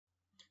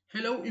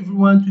Hello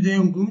everyone, today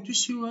I'm going to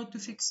show you how to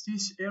fix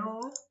this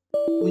error.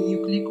 When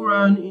you click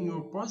run in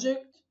your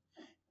project,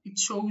 it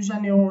shows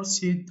an error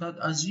said that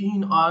a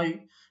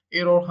JNI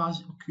error has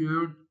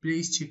occurred.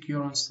 Please check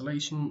your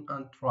installation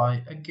and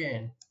try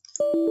again.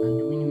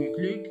 And when we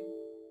click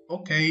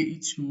OK,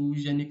 it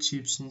shows an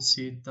exception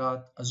said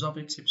that a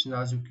Java exception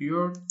has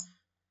occurred.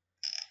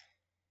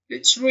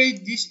 Let's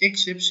read this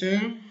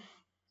exception.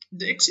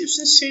 The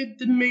exception said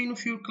the main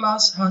of your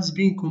class has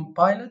been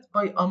compiled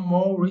by a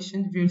more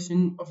recent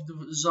version of the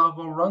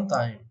Java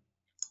runtime,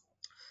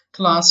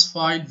 class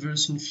file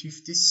version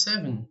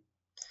 57,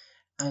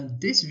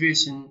 and this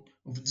version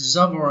of the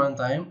Java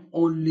runtime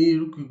only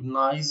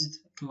recognized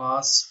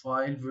class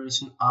file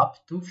version up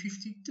to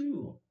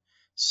 52.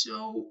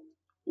 So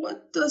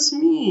what does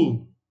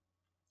mean?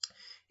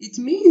 It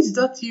means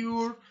that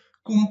your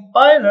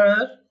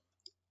compiler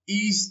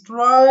is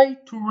try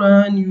to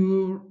run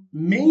your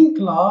main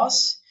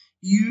class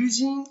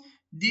using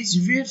this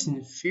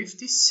version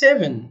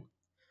 57,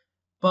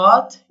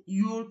 but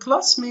your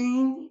class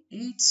main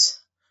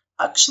it's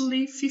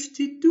actually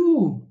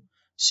 52.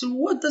 So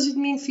what does it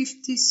mean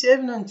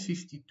 57 and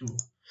 52?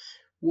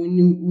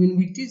 When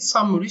we did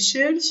some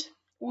research,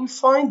 we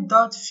find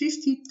that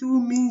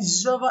 52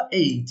 means Java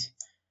 8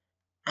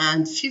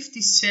 and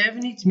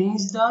 57 it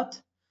means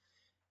that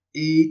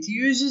it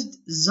uses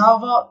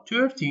Java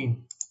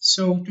 13.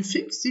 So to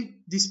fix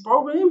this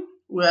problem,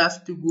 we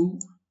have to go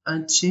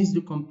and change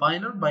the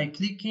compiler by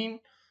clicking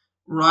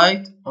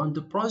right on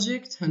the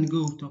project and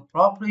go to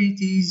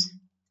properties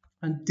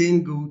and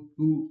then go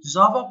to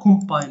Java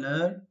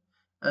compiler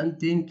and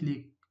then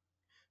click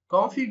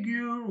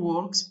configure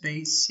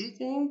workspace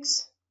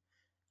settings,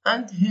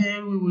 and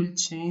here we will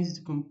change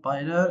the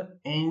compiler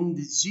in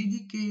the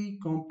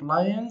JDK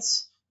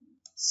compliance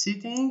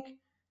setting.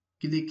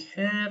 Click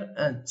here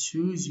and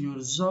choose your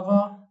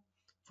Java.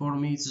 For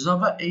me it's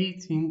Java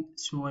 18,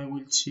 so I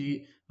will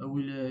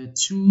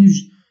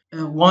choose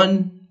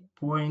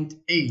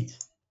 1.8.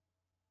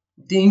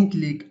 Then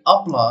click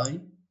apply,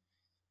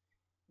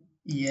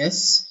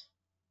 yes,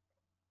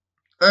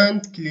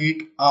 and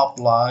click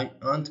apply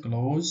and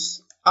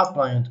close,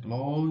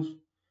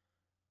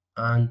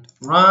 and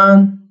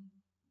run.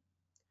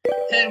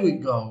 Here we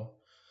go.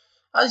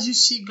 As you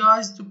see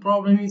guys, the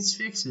problem is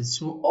fixed.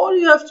 So all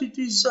you have to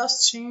do is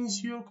just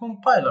change your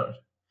compiler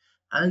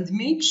and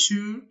make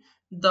sure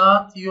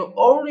that you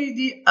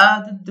already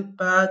added the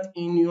path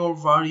in your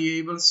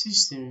variable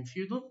system. If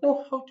you don't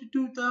know how to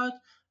do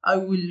that, I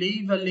will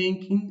leave a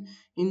link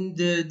in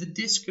the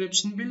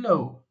description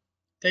below.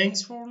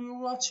 Thanks for your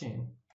watching.